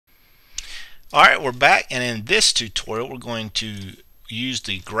Alright, we're back, and in this tutorial we're going to use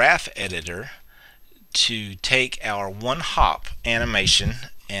the graph editor to take our one hop animation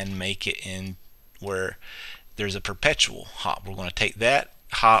and make it in where there's a perpetual hop. We're going to take that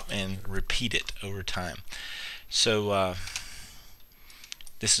hop and repeat it over time. So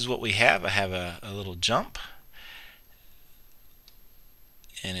this is what we have. I have a little jump,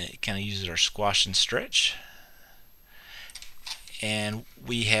 and it kind of uses our squash and stretch. And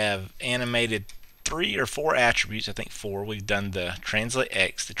we have animated 3 or 4 attributes. I think 4. We've done the translate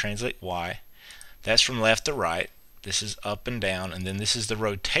X, the translate Y. That's from left to right. This is up and down, and then this is the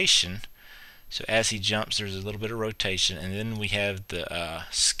rotation. So as he jumps, there's a little bit of rotation, and then we have the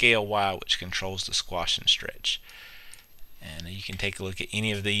scale Y, which controls the squash and stretch. And you can take a look at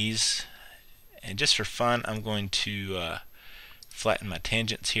any of these. And just for fun, I'm going to flatten my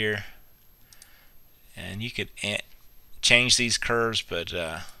tangents here. And you could change these curves, but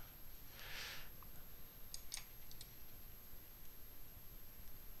I'm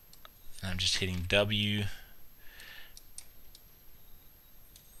just hitting W.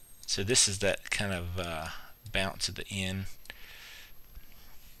 So this is that kind of bounce at the end.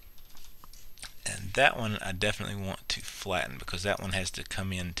 And that one I definitely want to flatten because that one has to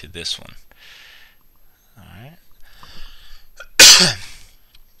come into this one. Alright.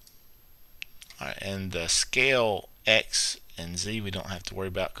 Alright, and the scale X and Z we don't have to worry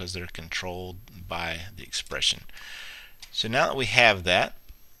about because they're controlled by the expression. So now that we have that,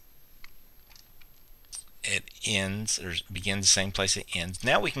 it ends or begins the same place it ends.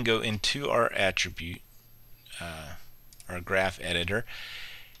 Now we can go into our attribute, our graph editor,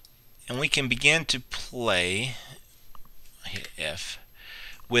 and we can begin to play, hit F,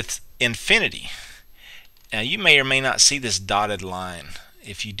 with infinity. Now you may or may not see this dotted line.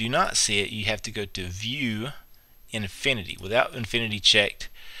 If you do not see it, you have to go to View, Infinity. Without infinity checked,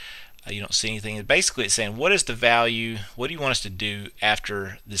 you don't see anything. Basically it's saying, what is the value, what do you want us to do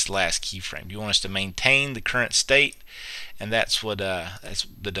after this last keyframe? Do you want us to maintain the current state? And that's what that's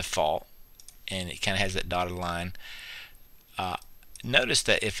the default, and it kind of has that dotted line. Notice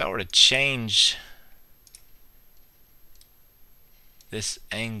that if I were to change this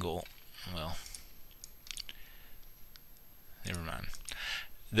angle, well, never mind.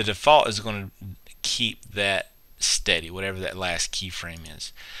 The default is going to keep that steady, whatever that last keyframe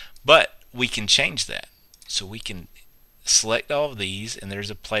is. But we can change that. So we can select all of these, and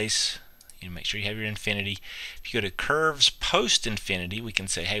there's a place, you know, make sure you have your infinity. If you go to curves post infinity, we can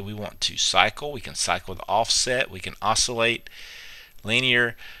say, hey, we want to cycle. We can cycle with offset. We can oscillate,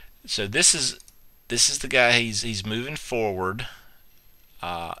 linear. So this is the guy. He's moving forward.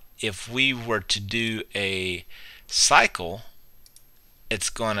 If we were to do a cycle,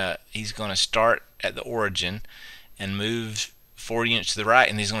 he's gonna start at the origin and move 40 units to the right,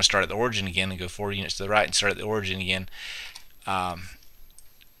 and he's going to start at the origin again and go 40 units to the right and start at the origin again.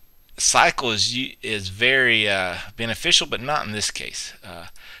 Cycle is very beneficial, but not in this case.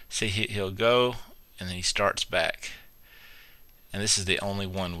 See, he'll go and then he starts back, and this is the only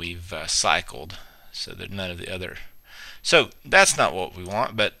one we've cycled, so there's none of the other. So that's not what we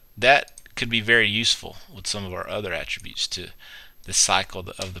want, but that could be very useful with some of our other attributes to the cycle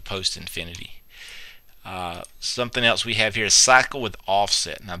of the post infinity. Something else we have here is cycle with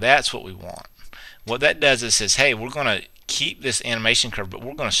offset. Now that's what we want. What that does is says, hey, we're going to keep this animation curve, but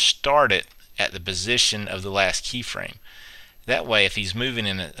we're going to start it at the position of the last keyframe. That way, if he's moving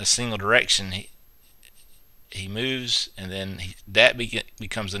in a single direction, he moves, and then that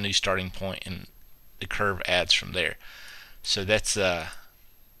becomes the new starting point, and the curve adds from there. So that's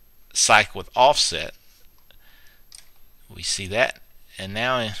cycle with offset. We see that, and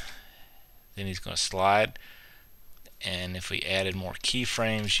now then he's going to slide, and if we added more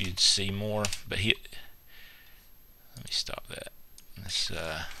keyframes you'd see more, but let me stop that.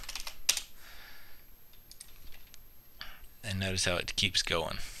 And notice how it keeps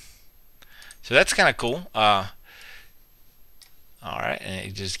going. So that's kind of cool. Alright, and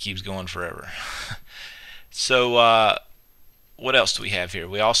it just keeps going forever. So what else do we have here?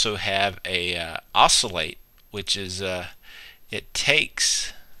 We also have a oscillate, which is it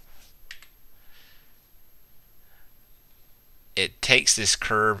takes this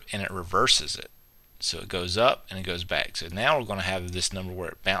curve and it reverses it. So it goes up and it goes back. So now we're going to have this number where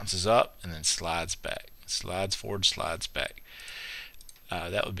it bounces up and then slides back. Slides forward, slides back.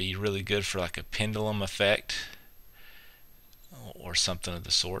 That would be really good for like a pendulum effect or something of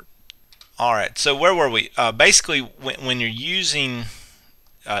the sort. Alright, so where were we? Basically, when you're using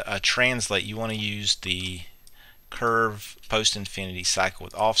a translate, you want to use the curve post infinity, cycle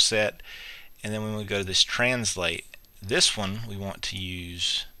with offset, and then when we go to this translate, this one we want to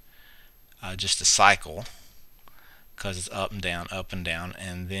use just a cycle, because it's up and down,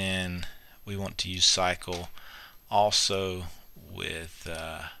 and then we want to use cycle also with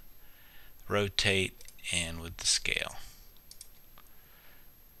rotate and with the scale.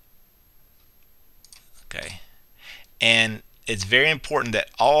 Okay, and it's very important that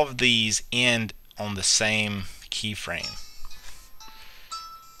all of these end on the same keyframe,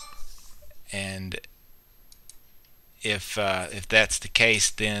 and if that's the case,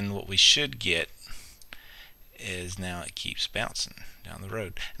 then what we should get is, now it keeps bouncing down the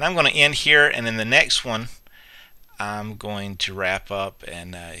road. And I'm going to end here, and in the next one I'm going to wrap up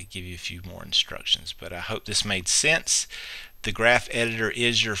and give you a few more instructions. But I hope this made sense. The graph editor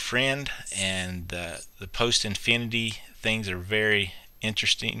is your friend, and the post-infinity things are very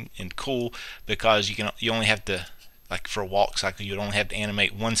interesting and cool, because you only have to, like for a walk cycle, you only have to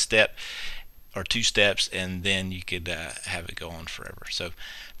animate one step or two steps, and then you could have it go on forever. So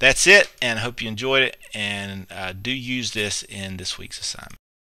that's it, and I hope you enjoyed it, and do use this in this week's assignment.